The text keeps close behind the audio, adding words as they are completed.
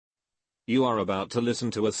You are about to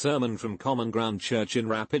listen to a sermon from Common Ground Church in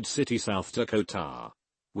Rapid City, South Dakota.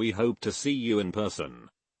 We hope to see you in person.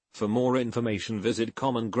 For more information, visit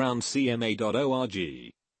commongroundcma.org.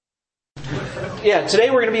 Yeah,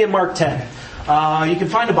 today we're going to be in Mark 10. You can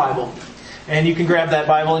find a Bible, and you can grab that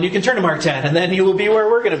Bible, and you can turn to Mark 10, and then you will be where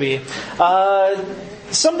we're going to be.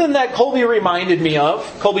 Something that Colby reminds me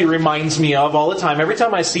of all the time. Every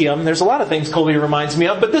time I see him, there's a lot of things Colby reminds me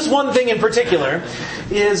of, but this one thing in particular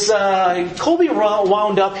is Colby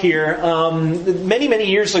wound up here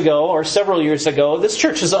many years ago, or several years ago. This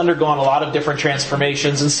church has undergone a lot of different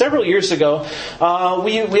transformations, and several years ago,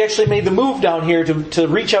 we actually made the move down here to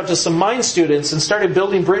reach out to some mine students and started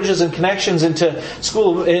building bridges and connections into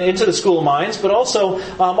the School of Mines, but also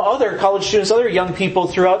other college students, other young people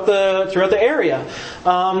throughout the area.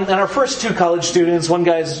 And our first two college students,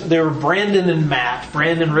 they were Brandon and Matt.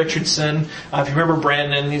 Brandon Richardson. If you remember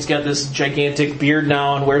Brandon, he's got this gigantic beard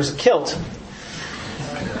now and wears a kilt.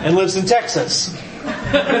 And lives in Texas.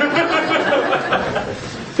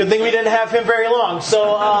 Good thing we didn't have him very long.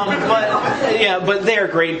 So, but they're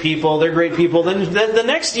great people. They're great people. Then the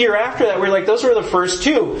next year after that, we were like, those were the first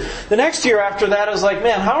two. The next year after that, I was like,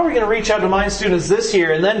 man, how are we going to reach out to mine students this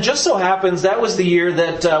year? And then just so happens that was the year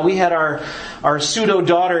that we had our pseudo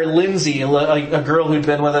daughter Lindsay, a girl who'd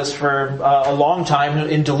been with us for a long time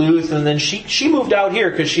in Duluth, and then she moved out here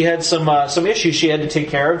because she had some issues she had to take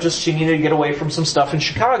care of. She needed to get away from some stuff in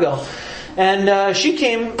Chicago. And she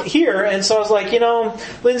came here, and so I was like,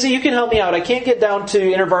 Lindsay, you can help me out. I can't get down to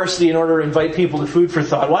InterVarsity in order to invite people to Food for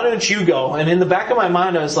Thought. Why don't you go? And in the back of my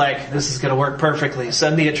mind, I was like, this is going to work perfectly.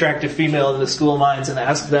 Send the attractive female to the School of Mines and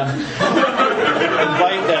ask them,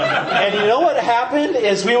 invite them. And you know what happened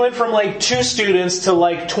is we went from 2 students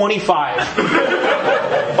to 25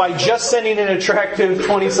 by just sending an attractive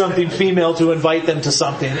 20-something female to invite them to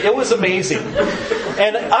something. It was amazing.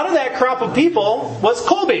 And out of that crop of people was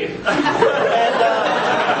Colby.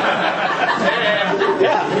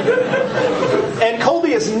 And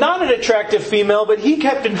Colby is not an attractive female, but he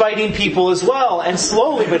kept inviting people as well. And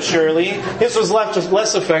slowly but surely, his was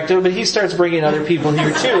less effective, but he starts bringing other people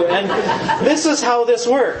here too. And this is how this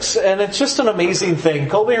works. And it's just an amazing thing.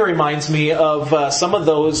 Colby reminds me of some of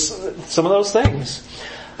those things.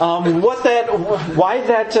 Why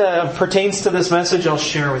that pertains to this message, I'll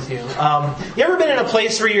share with you. You ever been in a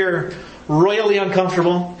place where you're royally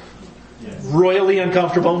uncomfortable? Yes. Royally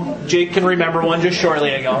uncomfortable. Jake can remember one just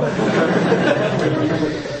shortly ago.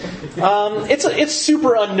 It's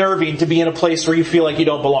super unnerving to be in a place where you feel like you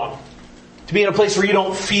don't belong. To be in a place where you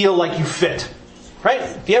don't feel like you fit. Right?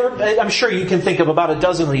 I'm sure you can think of about a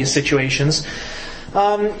dozen of these situations.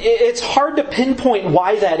 It's hard to pinpoint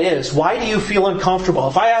why that is. Why do you feel uncomfortable?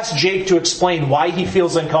 If I asked Jake to explain why he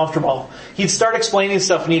feels uncomfortable, he'd start explaining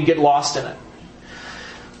stuff and he'd get lost in it.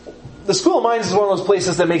 The School of Mines is one of those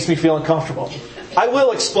places that makes me feel uncomfortable. I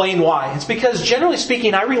will explain why. It's because, generally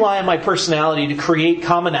speaking, I rely on my personality to create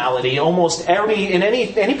commonality in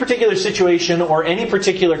any particular situation or any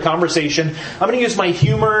particular conversation. I'm going to use my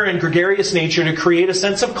humor and gregarious nature to create a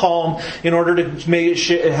sense of calm in order to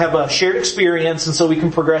have a shared experience, and so we can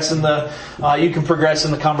progress in the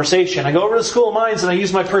conversation. I go over to the School of Mines and I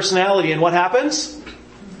use my personality, and what happens?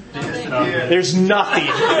 There's nothing.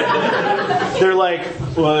 They're like,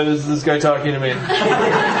 "What is this guy talking to me?"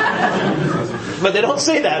 But they don't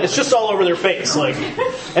say that. It's just all over their face.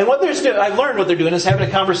 And what I've learned what they're doing is having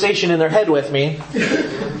a conversation in their head with me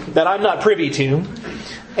that I'm not privy to, and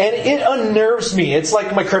it unnerves me. It's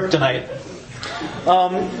like my kryptonite.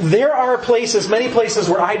 There are many places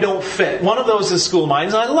where I don't fit. One of those is School of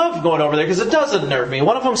Mines, and I love going over there because it does unnerve me.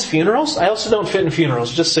 One of them's funerals. I also don't fit in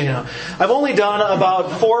funerals, just so you know. I've only done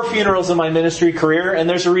about 4 funerals in my ministry career, and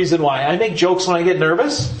there's a reason why. I make jokes when I get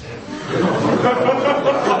nervous.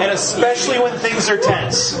 And especially when things are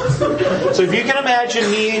tense. So if you can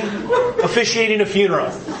imagine me officiating a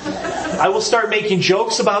funeral, I will start making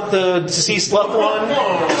jokes about the deceased loved one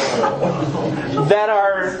that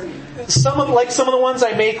are some of the ones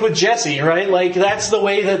I make with Jesse, right? That's the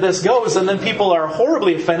way that this goes, and then people are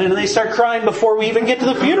horribly offended and they start crying before we even get to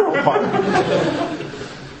the funeral part.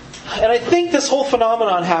 And I think this whole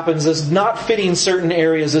phenomenon happens as not fitting certain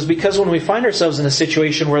areas is because when we find ourselves in a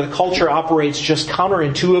situation where the culture operates just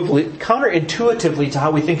counterintuitively to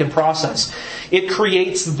how we think and process, it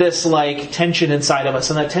creates this tension inside of us,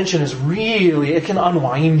 and that tension is it can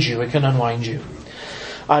unwind you.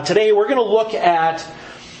 Today we're going to look at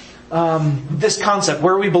this concept,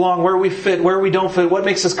 where we belong, where we fit, where we don't fit, what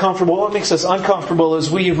makes us comfortable, what makes us uncomfortable as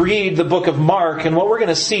we read the book of Mark. And what we're going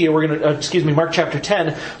to see, Mark chapter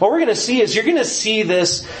 10, what we're going to see is you're going to see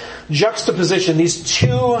this juxtaposition, these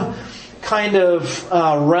two kind of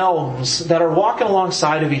realms that are walking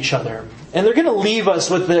alongside of each other. And they're going to leave us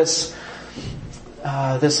with this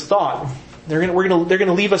thought. They're going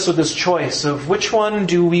to leave us with this choice of which one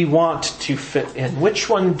do we want to fit in? Which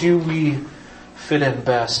one do we fit in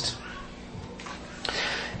best?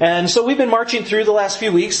 And so we've been marching through the last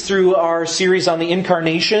few weeks through our series on the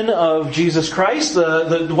incarnation of Jesus Christ.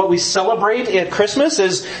 What we celebrate at Christmas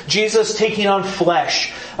is Jesus taking on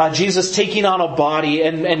flesh, Jesus taking on a body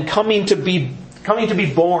and coming to be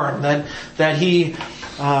born. That he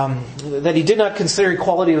did not consider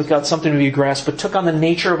equality with God something to be grasped, but took on the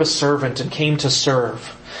nature of a servant and came to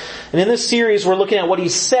serve. And in this series, we're looking at what he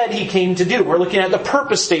said he came to do. We're looking at the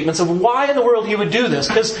purpose statements of why in the world he would do this,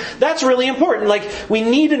 because that's really important. Like, we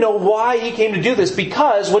need to know why he came to do this,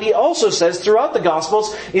 because what he also says throughout the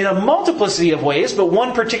Gospels in a multiplicity of ways, but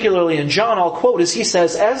one particularly in John, I'll quote, is he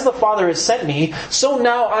says, "As the Father has sent me, so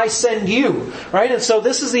now I send you." Right? And so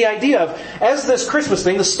this is the idea of, as this Christmas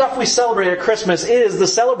thing, the stuff we celebrate at Christmas is the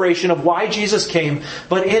celebration of why Jesus came,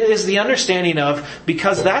 but it is the understanding of,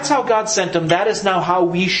 because that's how God sent him, that is now how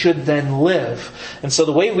we should then live. And so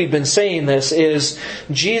the way we've been saying this is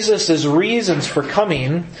Jesus' reasons for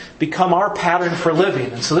coming become our pattern for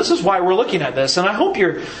living. And so this is why we're looking at this. And I hope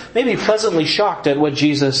you're maybe pleasantly shocked at what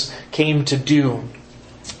Jesus came to do.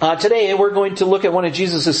 Today we're going to look at one of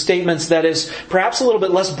Jesus' statements that is perhaps a little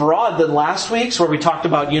bit less broad than last week's, where we talked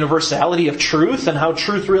about universality of truth and how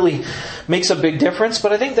truth really makes a big difference.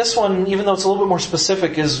 But I think this one, even though it's a little bit more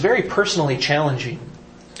specific, is very personally challenging.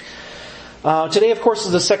 Today, of course,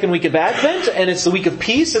 is the second week of Advent, and it's the week of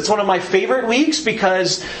peace. It's one of my favorite weeks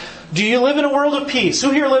because do you live in a world of peace? Who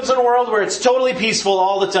here lives in a world where it's totally peaceful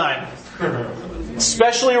all the time?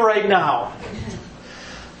 Especially right now.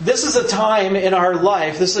 This is a time in our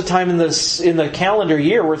life, this is a time in the calendar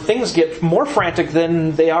year where things get more frantic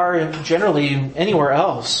than they are generally anywhere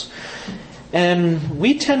else. And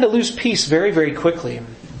we tend to lose peace very, very quickly.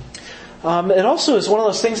 It also is one of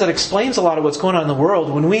those things that explains a lot of what's going on in the world.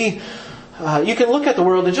 When you can look at the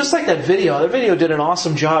world, and just like that video did an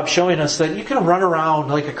awesome job showing us that you can run around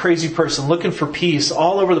like a crazy person looking for peace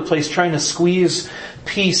all over the place, trying to squeeze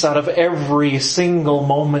peace out of every single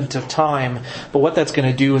moment of time. But what that's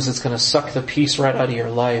going to do is it's going to suck the peace right out of your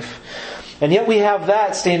life. And yet we have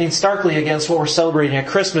that standing starkly against what we're celebrating at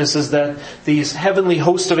Christmas, is that these heavenly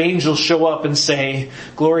host of angels show up and say,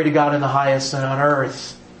 "Glory to God in the highest, and on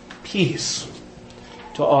earth, peace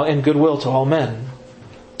to all, and goodwill to all men."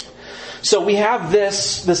 So we have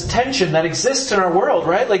this tension that exists in our world,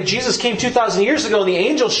 right? Like Jesus came 2,000 years ago and the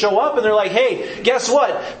angels show up and they're like, "Hey, guess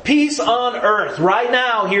what? Peace on earth. Right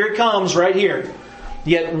now, here it comes, right here."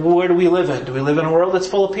 Yet, where do we live in? Do we live in a world that's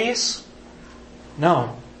full of peace?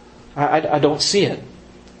 No. I don't see it.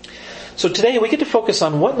 So today we get to focus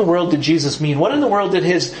on what in the world did Jesus mean? What in the world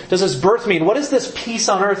does his birth mean? What is this peace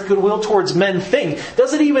on earth, goodwill towards men thing?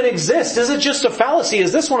 Does it even exist? Is it just a fallacy?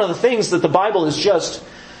 Is this one of the things that the Bible is just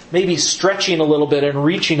maybe stretching a little bit and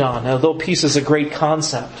reaching on, although peace is a great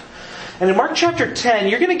concept? And in Mark chapter 10,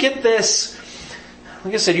 you're going to get this,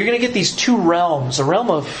 like I said, you're going to get these two realms. A realm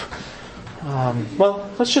of,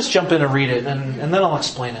 let's just jump in and read it, and then I'll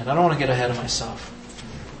explain it. I don't want to get ahead of myself.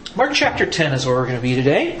 Mark chapter 10 is where we're going to be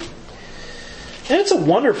today. And it's a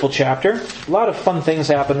wonderful chapter. A lot of fun things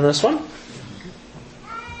happen in this one.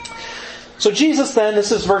 So Jesus then,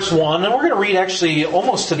 this is verse 1, and we're going to read actually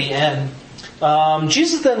almost to the end.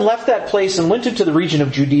 Jesus then left that place and went into the region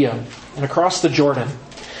of Judea and across the Jordan.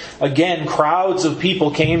 Again, crowds of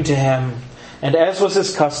people came to him, and as was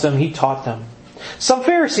his custom, he taught them. Some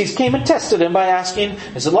Pharisees came and tested him by asking,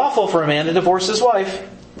 "Is it lawful for a man to divorce his wife?"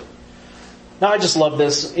 Now, I just love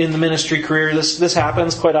this in the ministry career. This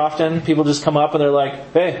happens quite often. People just come up and they're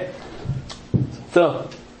like, "Hey, so,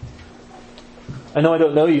 I know I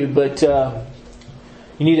don't know you, but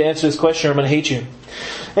you need to answer this question or I'm going to hate you."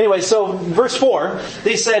 Anyway, so verse 4,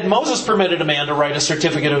 they said, "Moses permitted a man to write a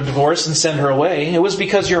certificate of divorce and send her away. It was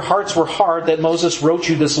because your hearts were hard that Moses wrote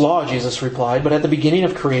you this law," Jesus replied. "But at the beginning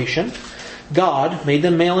of creation, God made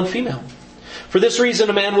them male and female. For this reason,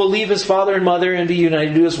 a man will leave his father and mother and be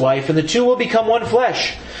united to his wife, and the two will become one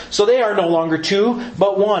flesh. So they are no longer two,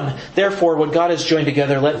 but one. Therefore, what God has joined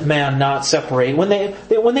together, let man not separate." When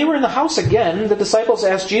they were in the house again, the disciples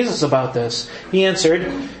asked Jesus about this. He answered,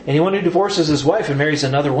 "Anyone who divorces his wife and marries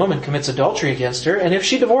another woman commits adultery against her. And if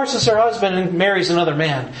she divorces her husband and marries another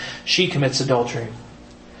man, she commits adultery."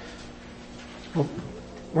 Well,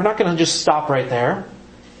 we're not going to just stop right there.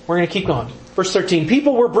 We're going to keep going. Verse 13,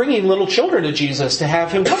 people were bringing little children to Jesus to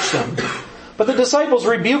have him touch them. But the disciples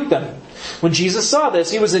rebuked them. When Jesus saw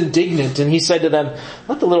this, he was indignant, and he said to them,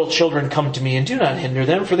 "Let the little children come to me, and do not hinder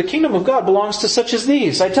them, for the kingdom of God belongs to such as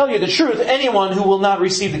these. I tell you the truth, anyone who will not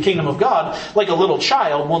receive the kingdom of God like a little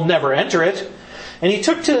child will never enter it." And he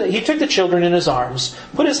took the children in his arms,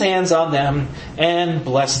 put his hands on them, and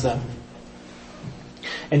blessed them.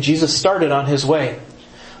 And Jesus started on his way.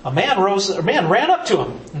 A man ran up to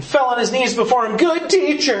him and fell on his knees before him. "Good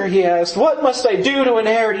teacher," he asked, "what must I do to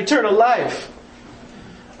inherit eternal life?"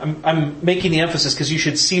 I'm making the emphasis because you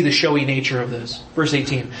should see the showy nature of this. Verse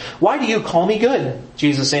 18. "Why do you call me good?"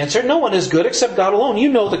 Jesus answered, "No one is good except God alone. You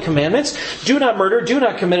know the commandments. Do not murder. Do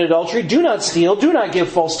not commit adultery. Do not steal. Do not give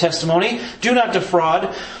false testimony. Do not defraud.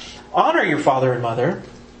 Honor your father and mother."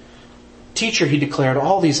 "Teacher," he declared,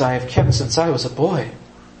 "all these I have kept since I was a boy."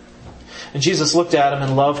 And Jesus looked at him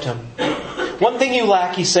and loved him. "One thing you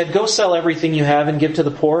lack," he said, "go sell everything you have and give to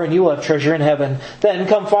the poor, and you will have treasure in heaven. Then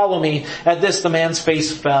come follow me." At this, the man's face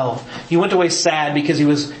fell. He went away sad because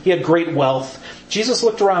he had great wealth. Jesus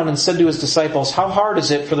looked around and said to his disciples, "How hard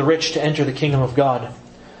is it for the rich to enter the kingdom of God?"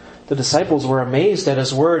 The disciples were amazed at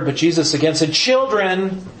his word, but Jesus again said,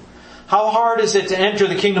 "Children, how hard is it to enter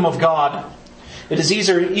the kingdom of God? It is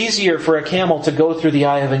easier for a camel to go through the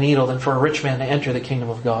eye of a needle than for a rich man to enter the kingdom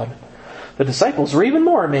of God." The disciples were even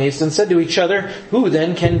more amazed and said to each other, "Who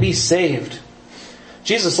then can be saved?"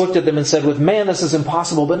 Jesus looked at them and said, "With man this is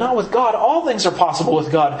impossible, but not with God. All things are possible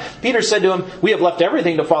with God." Peter said to him, "We have left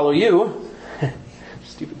everything to follow you."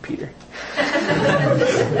 Stupid Peter.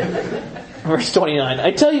 Verse 29. "I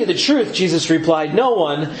tell you the truth," Jesus replied, "no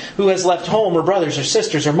one who has left home or brothers or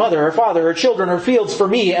sisters or mother or father or children or fields for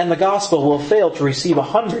me and the gospel will fail to receive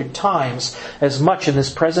 100 times as much in this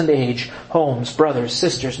present age, homes, brothers,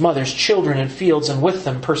 sisters, mothers, children, and fields, and with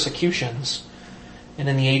them persecutions, and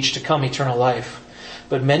in the age to come eternal life.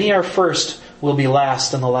 But many are first will be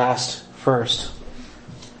last, and the last first."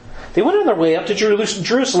 They went on their way up to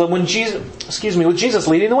Jerusalem with Jesus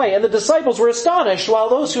leading the way, and the disciples were astonished, while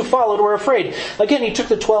those who followed were afraid. Again, he took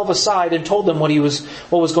the 12 aside and told them what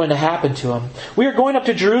was going to happen to him. "We are going up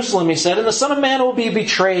to Jerusalem," he said, "and the Son of Man will be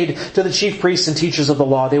betrayed to the chief priests and teachers of the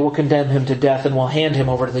law. They will condemn him to death and will hand him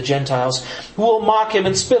over to the Gentiles, who will mock him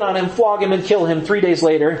and spit on him, flog him and kill him. 3 days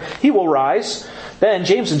later, he will rise." Then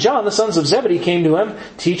James and John, the sons of Zebedee, came to him.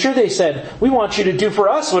 "Teacher," they said, "we want you to do for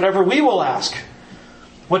us whatever we will ask."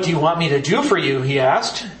 "What do you want me to do for you?" he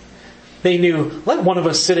asked. They knew, "Let one of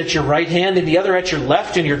us sit at your right hand and the other at your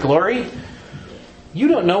left in your glory." "You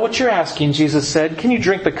don't know what you're asking," Jesus said. "Can you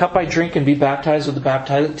drink the cup I drink and be baptized with the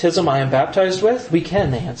baptism I am baptized with?" "We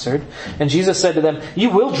can," they answered. And Jesus said to them, "You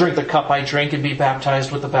will drink the cup I drink and be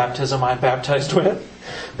baptized with the baptism I am baptized with.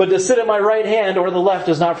 But to sit at my right hand or the left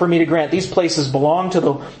is not for me to grant. These places belong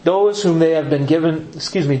to those whom they have been given,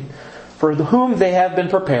 for whom they have been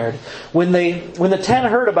prepared." When the 10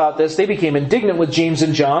 heard about this, they became indignant with James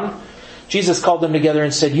and John. Jesus called them together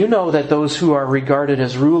and said, "You know that those who are regarded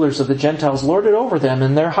as rulers of the Gentiles lord it over them,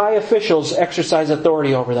 and their high officials exercise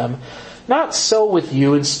authority over them. Not so with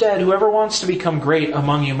you. Instead, whoever wants to become great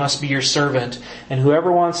among you must be your servant, and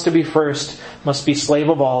whoever wants to be first must be slave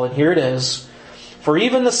of all." And here it is. "For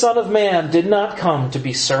even the Son of Man did not come to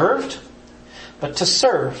be served, but to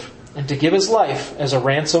serve, and to give his life as a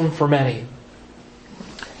ransom for many."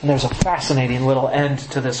 And there's a fascinating little end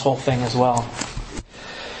to this whole thing as well.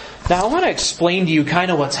 Now I want to explain to you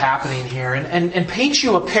kind of what's happening here and paint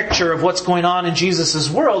you a picture of what's going on in Jesus'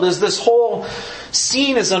 world as this whole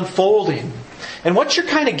scene is unfolding. And what you're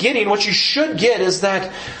kind of getting, what you should get, is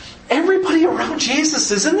that everybody around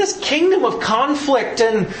Jesus is in this kingdom of conflict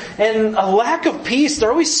and a lack of peace.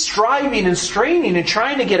 They're always striving and straining and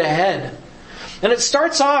trying to get ahead. And it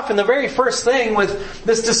starts off in the very first thing with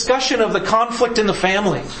this discussion of the conflict in the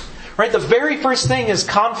family. Right? The very first thing is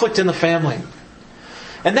conflict in the family.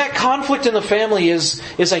 And that conflict in the family is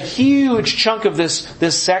a huge chunk of this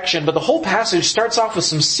section. But the whole passage starts off with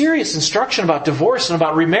some serious instruction about divorce and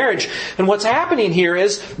about remarriage. And what's happening here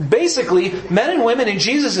is basically men and women in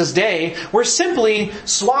Jesus' day were simply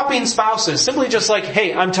swapping spouses. Simply just like,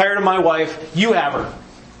 "Hey, I'm tired of my wife, you have her."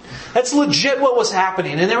 That's legit what was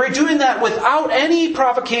happening. And they were doing that without any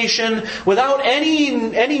provocation, without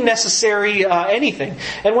any necessary anything.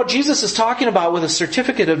 And what Jesus is talking about with a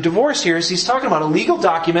certificate of divorce here is he's talking about a legal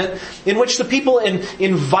document in which the people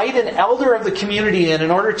invite an elder of the community in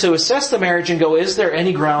order to assess the marriage and go, is there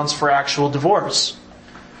any grounds for actual divorce?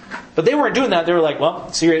 But they weren't doing that. They were like,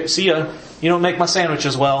 "Well, see ya. You don't make my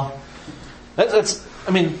sandwiches well."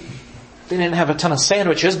 They didn't have a ton of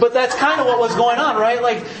sandwiches, but that's kind of what was going on, right?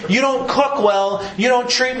 Like, you don't cook well, you don't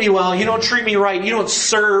treat me well, you don't treat me right, you don't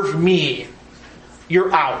serve me.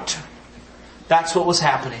 You're out. That's what was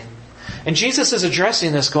happening. And Jesus is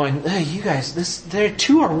addressing this going, hey, you guys, they're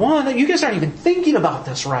two or one. You guys aren't even thinking about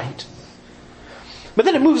this right. But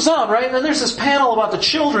then it moves on, right? And then there's this panel about the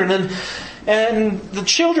children, and the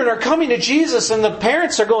children are coming to Jesus, and the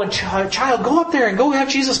parents are going, child, go up there and go have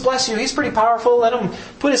Jesus bless you. He's pretty powerful. Let him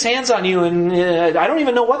put his hands on you. And I don't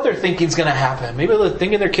even know what they're thinking is going to happen. Maybe they're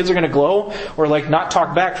thinking their kids are going to glow or like not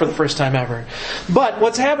talk back for the first time ever. But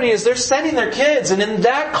what's happening is they're sending their kids, and in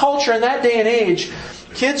that culture, in that day and age,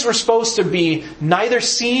 kids were supposed to be neither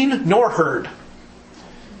seen nor heard.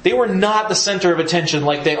 They were not the center of attention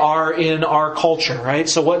like they are in our culture, right?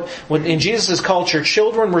 So when in Jesus' culture,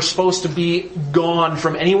 children were supposed to be gone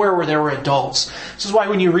from anywhere where there were adults. This is why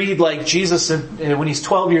when you read like Jesus, when he's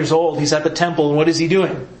 12 years old, he's at the temple, and what is he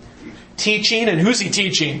doing? Teaching, and who's he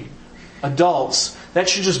teaching? Adults. That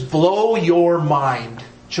should just blow your mind.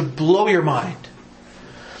 It should blow your mind.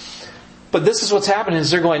 But this is what's happening is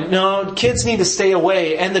they're going, no, kids need to stay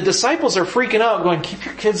away. And the disciples are freaking out going, keep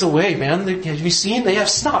your kids away, man. Have you seen? They have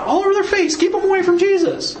snot all over their face. Keep them away from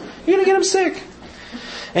Jesus. You're going to get them sick.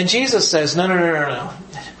 And Jesus says, no.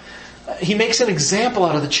 He makes an example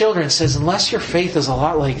out of the children and says, unless your faith is a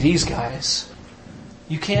lot like these guys,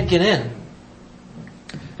 you can't get in.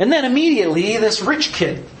 And then immediately this rich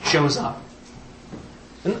kid shows up.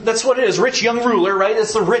 And that's what it is. Rich young ruler, right?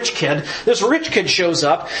 It's the rich kid. This rich kid shows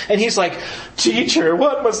up and he's like, teacher,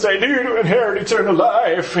 what must I do to inherit eternal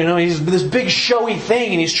life? You know, he's this big showy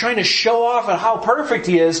thing and he's trying to show off at how perfect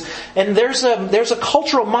he is. And there's a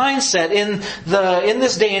cultural mindset in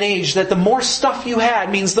this day and age that the more stuff you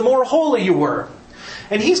had means the more holy you were.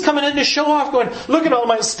 And he's coming in to show off going, look at all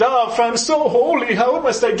my stuff. I'm so holy. How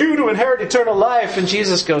must I do to inherit eternal life? And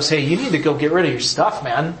Jesus goes, hey, you need to go get rid of your stuff,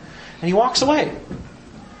 man. And he walks away.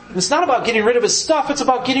 It's not about getting rid of his stuff, it's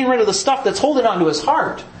about getting rid of the stuff that's holding on to his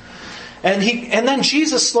heart. And then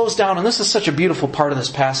Jesus slows down, and this is such a beautiful part of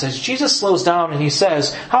this passage. Jesus slows down and he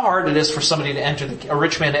says how hard it is for somebody to enter a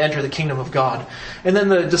rich man to enter the kingdom of God. And then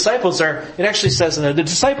the disciples it actually says in there, the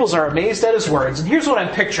disciples are amazed at his words. And here's what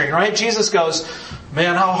I'm picturing, right? Jesus goes,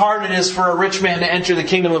 man, how hard it is for a rich man to enter the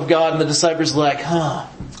kingdom of God. And the disciples are like,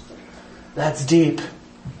 that's deep.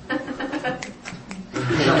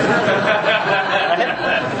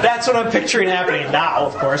 That's what I'm picturing happening now,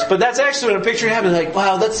 of course. But that's actually what I'm picturing happening. Like,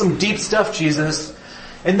 wow, that's some deep stuff, Jesus.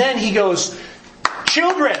 And then he goes,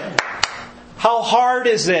 children, how hard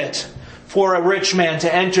is it for a rich man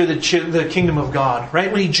to enter the kingdom of God?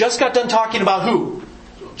 Right? When he just got done talking about who?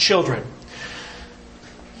 Children.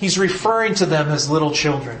 He's referring to them as little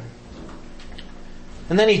children.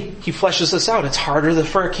 And then he fleshes this out. It's harder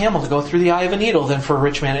for a camel to go through the eye of a needle than for a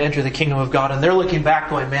rich man to enter the kingdom of God. And they're looking back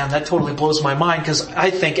going, man, that totally blows my mind because I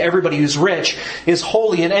think everybody who's rich is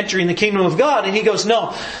holy and entering the kingdom of God. And he goes,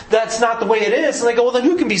 no, that's not the way it is. And they go, well, then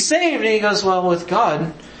who can be saved? And he goes, well, with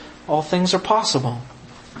God, all things are possible.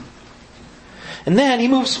 And then he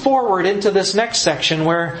moves forward into this next section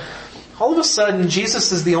where all of a sudden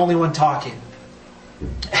Jesus is the only one talking.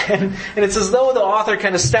 And it's as though the author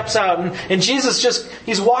kind of steps out and Jesus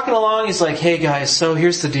he's walking along, he's like, hey guys, so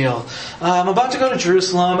here's the deal. I'm about to go to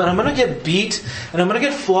Jerusalem and I'm going to get beat and I'm going to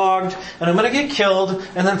get flogged and I'm going to get killed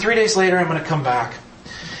and then 3 days later I'm going to come back.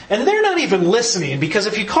 And they're not even listening because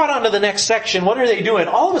if you caught on to the next section, what are they doing?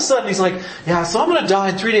 All of a sudden he's like, yeah, so I'm going to die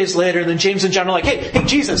and 3 days later. And then James and John are like, hey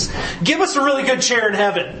Jesus, give us a really good chair in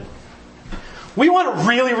heaven. We want a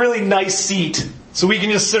really, really nice seat. So we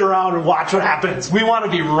can just sit around and watch what happens. We want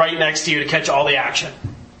to be right next to you to catch all the action.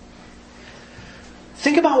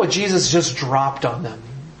 Think about what Jesus just dropped on them.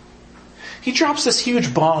 He drops this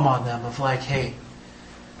huge bomb on them of like, hey,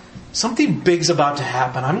 something big's about to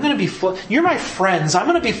happen. I'm going to be you're my friends. I'm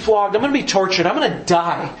going to be flogged. I'm going to be tortured. I'm going to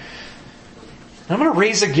die. And I'm going to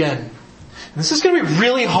raise again. And this is going to be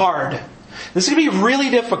really hard. This is going to be really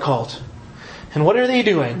difficult. And what are they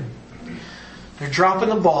doing? They're dropping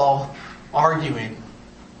the ball.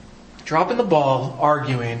 Dropping the ball,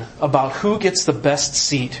 arguing about who gets the best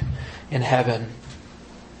seat in heaven.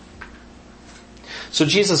 So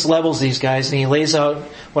Jesus levels these guys and he lays out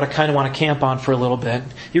what I kind of want to camp on for a little bit.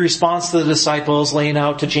 He responds to the disciples, laying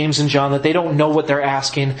out to James and John that they don't know what they're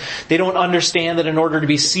asking. They don't understand that in order to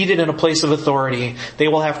be seated in a place of authority, they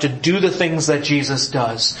will have to do the things that Jesus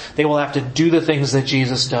does. They will have to do the things that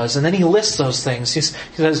Jesus does. And then he lists those things. He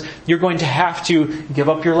says, you're going to have to give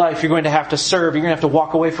up your life. You're going to have to serve. You're going to have to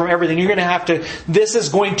walk away from everything. You're going to have to, this is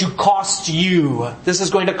going to cost you. This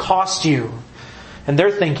is going to cost you. And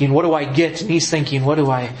they're thinking, what do I get? And he's thinking, what do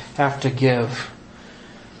I have to give?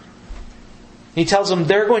 He tells them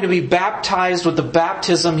they're going to be baptized with the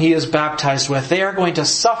baptism he is baptized with. They are going to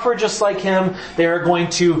suffer just like him. They are going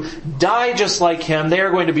to die just like him. They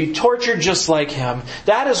are going to be tortured just like him.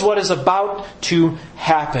 That is what is about to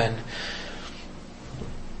happen.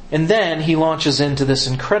 And then he launches into this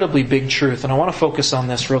incredibly big truth. And I want to focus on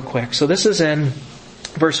this real quick. So this is in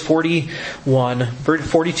verse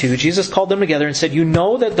 42, Jesus called them together and said, "You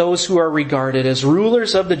know that those who are regarded as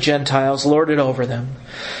rulers of the Gentiles lord it over them,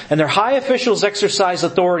 and their high officials exercise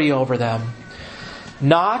authority over them.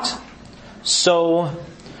 Not so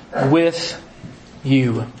with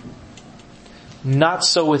you." Not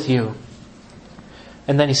so with you.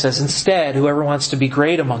 And then he says, "Instead, whoever wants to be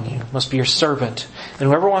great among you must be your servant, and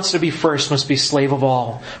whoever wants to be first must be slave of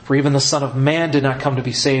all. For even the Son of Man did not come to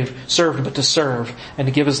be served, but to serve, and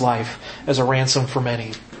to give his life as a ransom for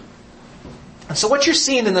many." And so what you're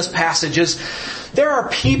seeing in this passage is there are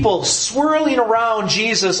people swirling around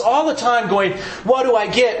Jesus all the time going, "What do I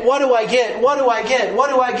get? What do I get? What do I get? What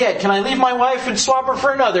do I get? Can I leave my wife and swap her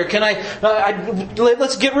for another? Can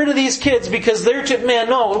let's get rid of these kids because they're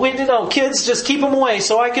no, kids, just keep them away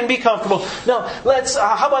so I can be comfortable. No,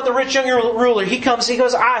 how about the rich young ruler? He comes, he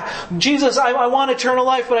goes, Jesus, I want eternal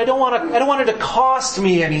life, but I don't want it to cost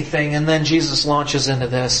me anything." And then Jesus launches into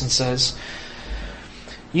this and says,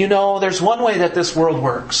 "You know, there's one way that this world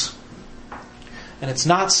works. And it's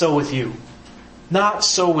not so with you. Not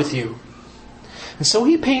so with you." And so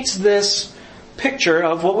he paints this picture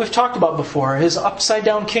of what we've talked about before, his upside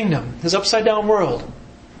down kingdom, his upside down world.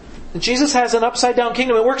 Jesus has an upside down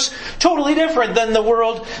kingdom. It works totally different than the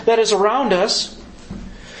world that is around us.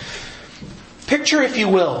 Picture, if you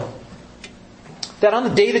will, that on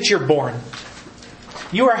the day that you're born,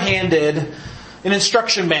 you are handed an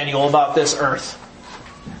instruction manual about this earth.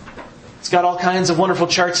 It's got all kinds of wonderful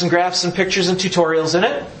charts and graphs and pictures and tutorials in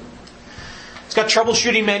it. It's got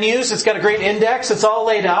troubleshooting menus. It's got a great index. It's all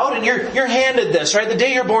laid out. And you're handed this, right? The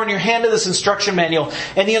day you're born, you're handed this instruction manual.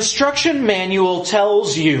 And the instruction manual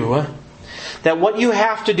tells you that what you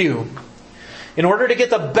have to do in order to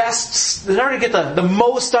get the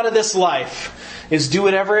most out of this life is do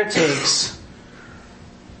whatever it takes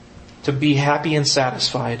to be happy and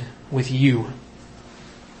satisfied with you.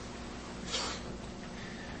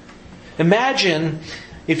 Imagine,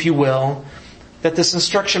 if you will, that this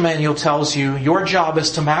instruction manual tells you your job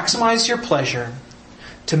is to maximize your pleasure,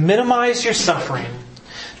 to minimize your suffering,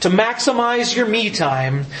 to maximize your me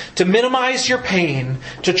time, to minimize your pain,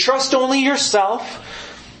 to trust only yourself,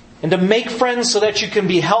 and to make friends so that you can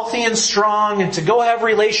be healthy and strong, and to go have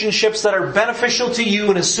relationships that are beneficial to you,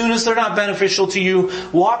 and as soon as they're not beneficial to you,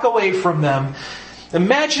 walk away from them.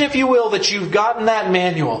 Imagine, if you will, that you've gotten that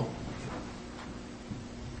manual.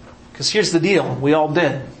 Because here's the deal, we all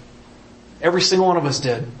did. Every single one of us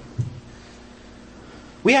did.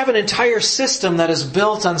 We have an entire system that is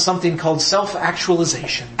built on something called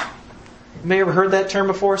self-actualization. You may have ever heard that term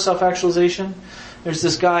before, self-actualization? There's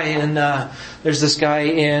this guy in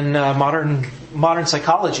modern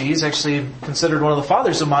psychology. He's actually considered one of the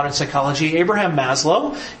fathers of modern psychology, Abraham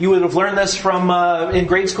Maslow. You would have learned this from in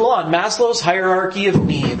grade school on Maslow's hierarchy of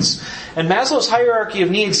needs. And Maslow's hierarchy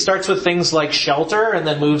of needs starts with things like shelter and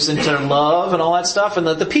then moves into love and all that stuff. And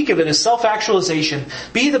the peak of it is self-actualization.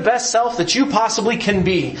 Be the best self that you possibly can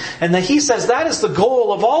be. And that he says that is the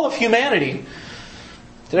goal of all of humanity.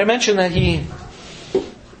 Did I mention that he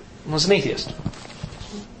was an atheist?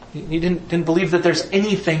 He didn't believe that there's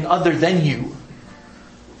anything other than you.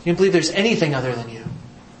 He didn't believe there's anything other than you.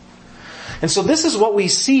 And so this is what we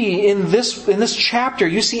see in this chapter.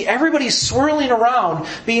 You see everybody swirling around,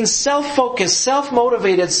 being self-focused,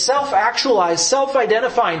 self-motivated, self-actualized,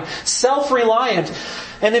 self-identifying, self-reliant.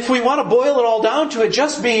 And if we want to boil it all down to it,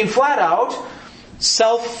 just being flat out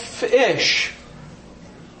selfish.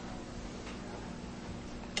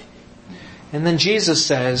 And then Jesus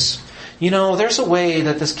says, you know, there's a way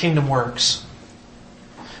that this kingdom works.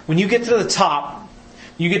 When you get to the top,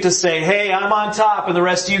 you get to say, hey, I'm on top, and the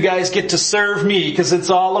rest of you guys get to serve me because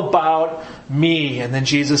it's all about me. And then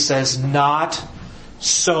Jesus says, not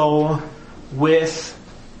so with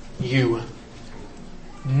you.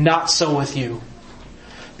 Not so with you.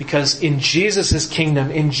 Because in Jesus'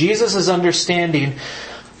 kingdom, in Jesus' understanding,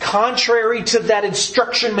 contrary to that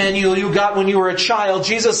instruction manual you got when you were a child,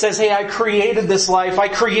 Jesus says, hey, I created this life. I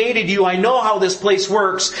created you. I know how this place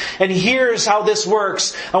works. And here's how this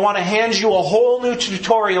works. I want to hand you a whole new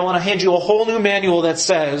tutorial and I hand you a whole new manual that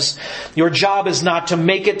says your job is not to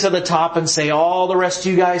make it to the top and say, all the rest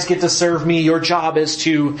of you guys get to serve me. Your job is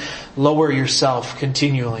to lower yourself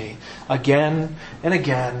continually. Again and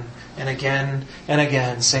again and again and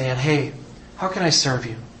again, saying, hey, how can I serve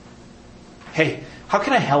you? Hey, how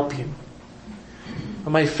can I help you?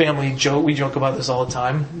 My family we joke about this all the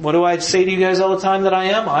time. What do I say to you guys all the time that I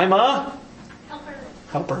am? I'm a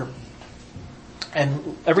helper.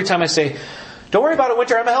 And every time I say, don't worry about it,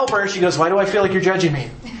 Winter, I'm a helper, she goes, why do I feel like you're judging me?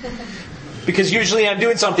 Because usually I'm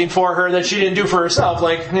doing something for her that she didn't do for herself,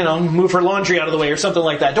 like, move her laundry out of the way or something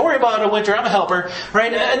like that. Don't worry about it, Winter, I'm a helper,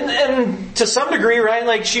 right? And to some degree, right,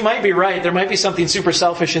 like she might be right. There might be something super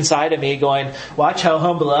selfish inside of me going, watch how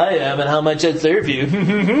humble I am and how much I serve you,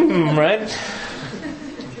 right?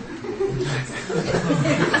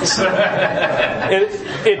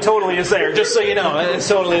 It totally is there, just so you know, it's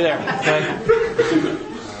totally there. Right?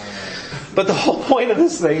 But the whole point of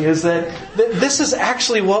this thing is that this is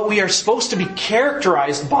actually what we are supposed to be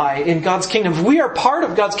characterized by in God's kingdom. If we are part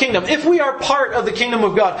of God's kingdom, if we are part of the kingdom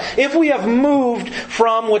of God, if we have moved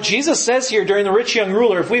from what Jesus says here during the rich young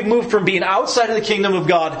ruler, if we've moved from being outside of the kingdom of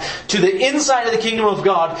God to the inside of the kingdom of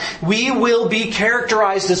God, we will be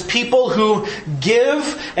characterized as people who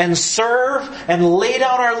give and serve and lay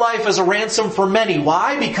down our life as a ransom for many.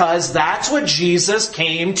 Why? Because that's what Jesus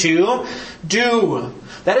came to do.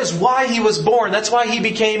 That is why He was born. That's why He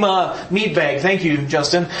became a meat bag. Thank you,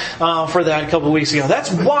 Justin, for that a couple of weeks ago.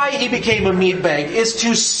 That's why He became a meat bag, is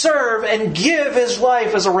to serve and give His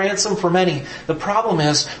life as a ransom for many. The problem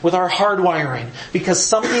is with our hardwiring, because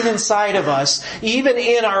something inside of us, even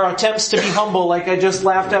in our attempts to be humble, like I just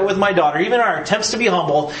laughed at with my daughter, even our attempts to be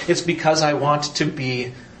humble, it's because I want to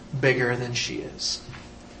be bigger than she is.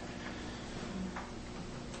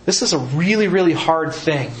 This is a really, really hard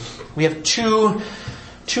thing. We have two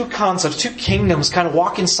concepts, two kingdoms kind of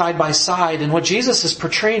walking side by side. And what Jesus is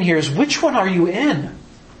portraying here is, which one are you in?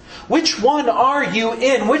 Which one are you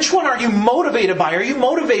in? Which one are you motivated by? Are you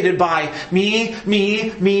motivated by me?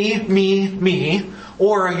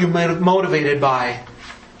 Or are you motivated by,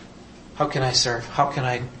 how can I serve? How can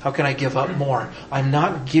I give up more? I'm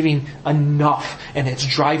not giving enough and it's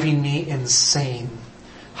driving me insane.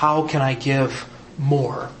 How can I give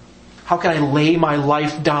more? How can I lay my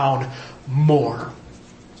life down more?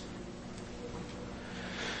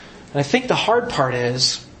 And I think the hard part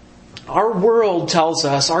is, our world tells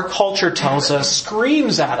us, our culture tells us,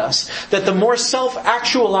 screams at us, that the more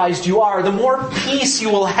self-actualized you are, the more peace you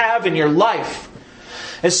will have in your life.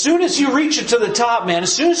 As soon as you reach it to the top, man,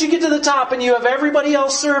 as soon as you get to the top and you have everybody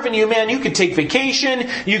else serving you, man, you can take vacation,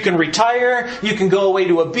 you can retire, you can go away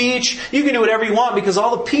to a beach, you can do whatever you want because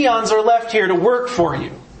all the peons are left here to work for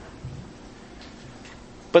you.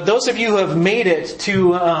 But those of you who have made it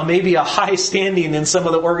to maybe a high standing in some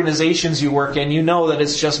of the organizations you work in, you know that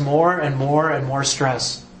it's just more and more and more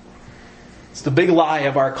stress. It's the big lie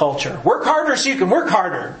of our culture. Work harder so you can work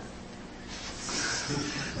harder.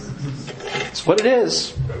 It's what it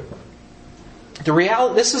is.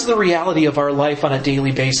 This is the reality of our life on a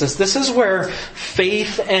daily basis. This is where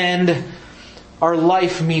faith and our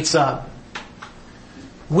life meets up.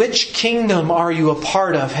 Which kingdom are you a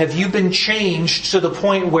part of? Have you been changed to the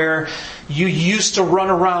point where you used to run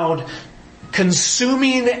around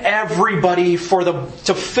consuming everybody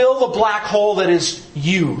to fill the black hole that is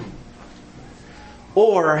you?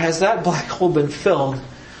 Or has that black hole been filled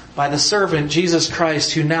by the servant, Jesus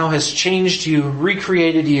Christ, who now has changed you,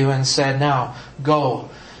 recreated you, and said, now, go,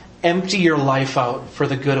 empty your life out for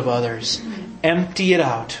the good of others. Empty it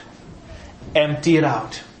out. Empty it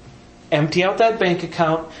out. Empty out that bank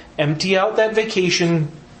account. Empty out that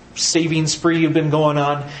vacation saving spree you've been going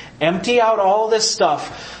on. Empty out all this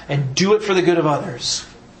stuff and do it for the good of others.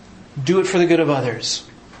 Do it for the good of others.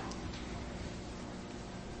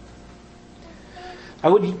 I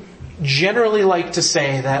would generally like to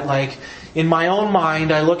say that, like, in my own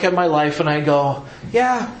mind, I look at my life and I go,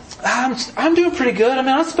 yeah, I'm doing pretty good. I mean,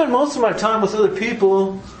 I spend most of my time with other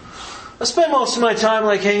people. I spend most of my time,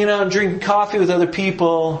 like, hanging out and drinking coffee with other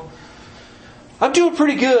people. I'm doing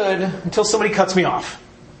pretty good until somebody cuts me off.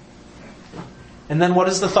 And then what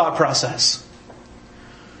is the thought process?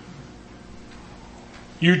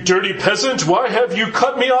 You dirty peasant, why have you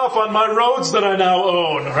cut me off on my roads that I now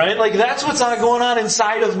own? Right? Like, that's what's going on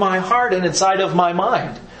inside of my heart and inside of my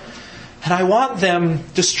mind. And I want them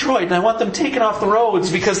destroyed and I want them taken off the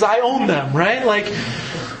roads because I own them, right? Like,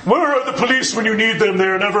 where are the police when you need them?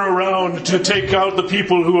 They're never around to take out the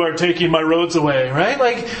people who are taking my roads away, right?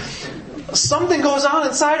 Like, something goes on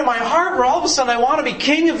inside of my heart where all of a sudden I want to be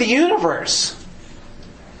king of the universe.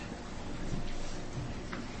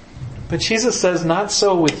 But Jesus says, not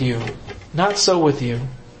so with you. Not so with you.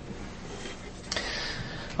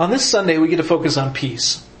 On this Sunday, we get to focus on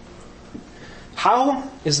peace. How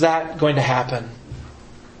is that going to happen?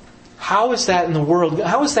 How is that in the world?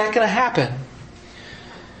 How is that going to happen?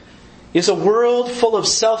 Is a world full of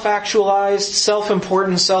self-actualized,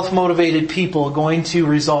 self-important, self-motivated people going to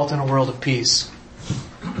result in a world of peace?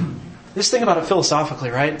 Just think about it philosophically,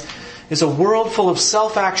 right? Is a world full of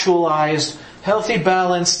self-actualized, healthy,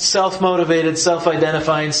 balanced, self-motivated,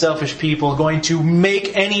 self-identifying, selfish people going to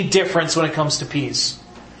make any difference when it comes to peace?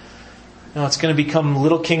 No, it's going to become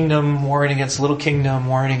little kingdom warring against little kingdom,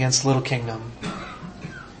 warring against little kingdom.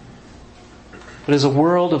 But is a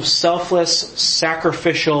world of selfless,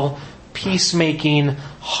 sacrificial, peacemaking,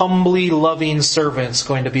 humbly loving servants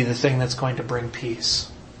going to be the thing that's going to bring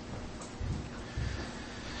peace?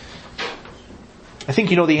 I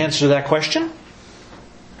think you know the answer to that question.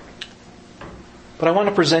 But I want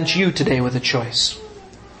to present you today with a choice.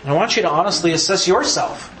 And I want you to honestly assess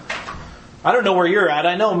yourself. I don't know where you're at.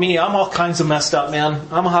 I know me. I'm all kinds of messed up, man.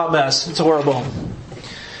 I'm a hot mess. It's horrible.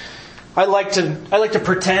 I like to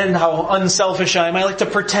pretend how unselfish I am. I like to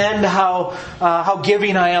pretend how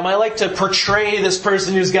giving I am. I like to portray this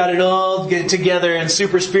person who's got it all together and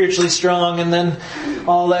super spiritually strong and then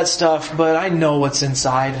all that stuff. But I know what's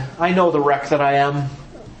inside. I know the wreck that I am.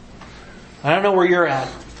 I don't know where you're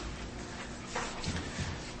at.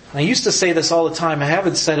 I used to say this all the time. I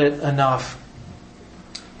haven't said it enough.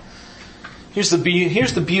 Here's the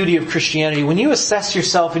beauty of Christianity. When you assess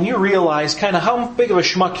yourself and you realize kind of how big of a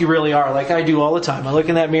schmuck you really are, like I do all the time. I look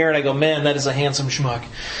in that mirror and I go, man, that is a handsome schmuck.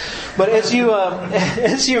 But as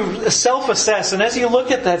you self-assess and as you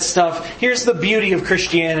look at that stuff, here's the beauty of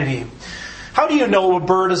Christianity. How do you know a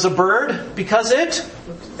bird is a bird? Because it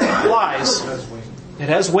flies. It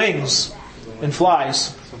has wings and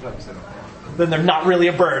flies. Then they're not really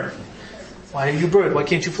a bird. Why are you a bird? Why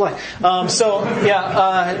can't you fly? We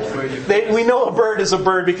know a bird is a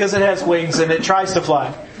bird because it has wings and it tries to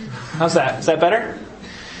fly. How's that? Is that better?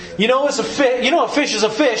 You know a fish is a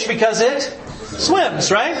fish because it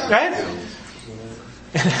swims, right? Right?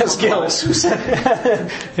 It has gills. Who said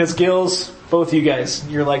it has gills? Both you guys.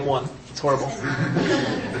 You're like one. It's horrible.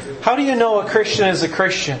 How do you know a Christian is a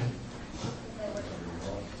Christian?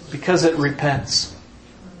 Because it repents.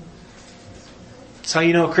 That's how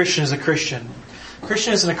you know a Christian is a Christian. A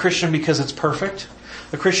Christian isn't a Christian because it's perfect.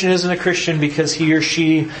 A Christian isn't a Christian because he or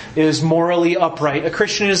she is morally upright. A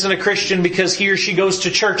Christian isn't a Christian because he or she goes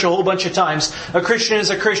to church a whole bunch of times. A Christian is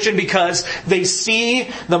a Christian because they see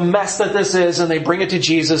the mess that this is and they bring it to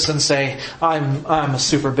Jesus and say, I'm a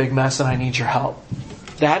super big mess and I need your help.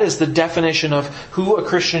 That is the definition of who a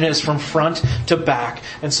Christian is from front to back.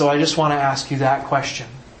 And so I just want to ask you that question.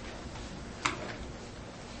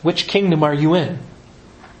 Which kingdom are you in?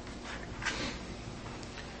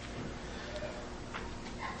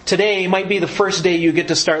 Today might be the first day you get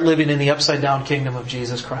to start living in the upside down kingdom of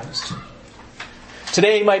Jesus Christ.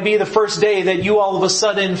 Today might be the first day that you all of a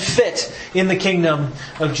sudden fit in the kingdom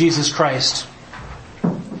of Jesus Christ.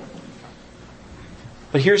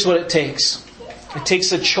 But here's what it takes. It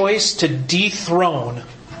takes a choice to dethrone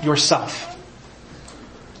yourself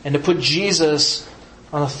and to put Jesus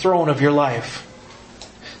on the throne of your life.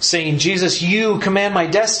 Saying, Jesus, you command my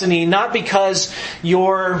destiny, not because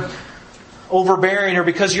you're overbearing or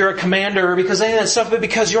because you're a commander or because any of that stuff, but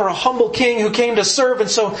because you're a humble king who came to serve. And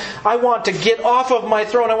so I want to get off of my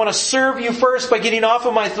throne. I want to serve you first by getting off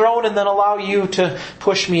of my throne and then allow you to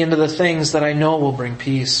push me into the things that I know will bring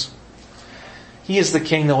peace. He is the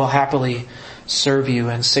king that will happily serve you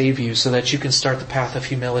and save you so that you can start the path of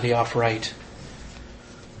humility off right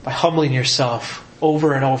by humbling yourself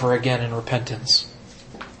over and over again in repentance.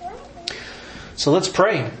 So let's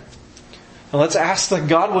pray. And let's ask that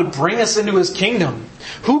God would bring us into His kingdom.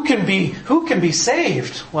 Who can be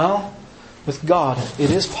saved? Well, with God,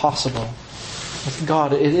 it is possible. With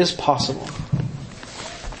God, it is possible.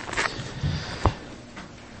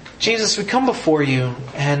 Jesus, we come before you,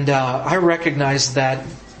 and I recognize that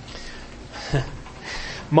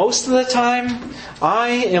most of the time, I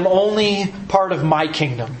am only part of my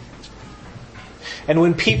kingdom. And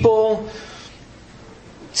when people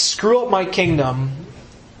screw up my kingdom,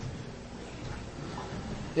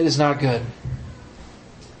 it is not good.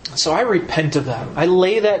 So I repent of that. I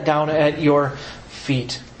lay that down at your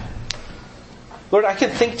feet. Lord, I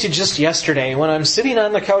can think to just yesterday when I'm sitting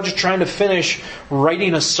on the couch trying to finish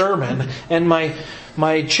writing a sermon and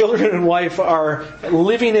my children and wife are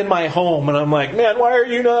living in my home and I'm like, man, why are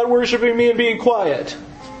you not worshiping me and being quiet?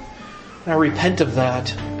 And I repent of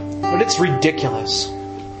that. But it's ridiculous.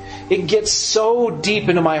 It gets so deep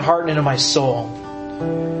into my heart and into my soul.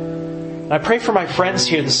 And I pray for my friends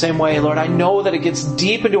here the same way, Lord. I know that it gets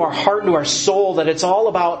deep into our heart, into our soul, that it's all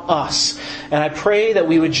about us. And I pray that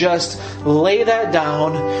we would just lay that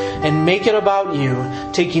down and make it about you,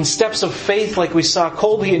 taking steps of faith like we saw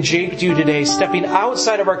Colby and Jake do today, stepping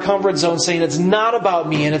outside of our comfort zone, saying it's not about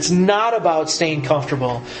me and it's not about staying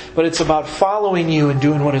comfortable, but it's about following you and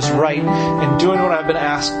doing what is right and doing what I've been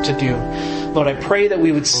asked to do. Lord, I pray that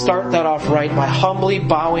we would start that off right by humbly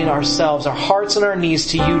bowing ourselves, our hearts and our knees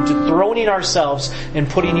to you, dethroning ourselves and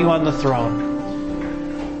putting you on the throne.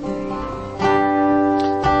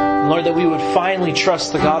 Lord, that we would finally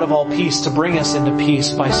trust the God of all peace to bring us into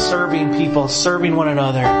peace by serving people, serving one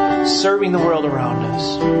another, serving the world around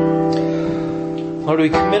us. Lord, we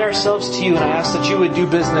commit ourselves to you, and I ask that you would do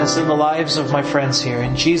business in the lives of my friends here.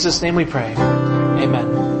 In Jesus' name we pray.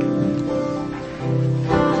 Amen.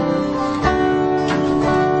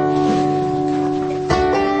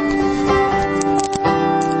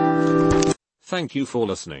 Thank you for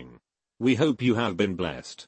listening. We hope you have been blessed.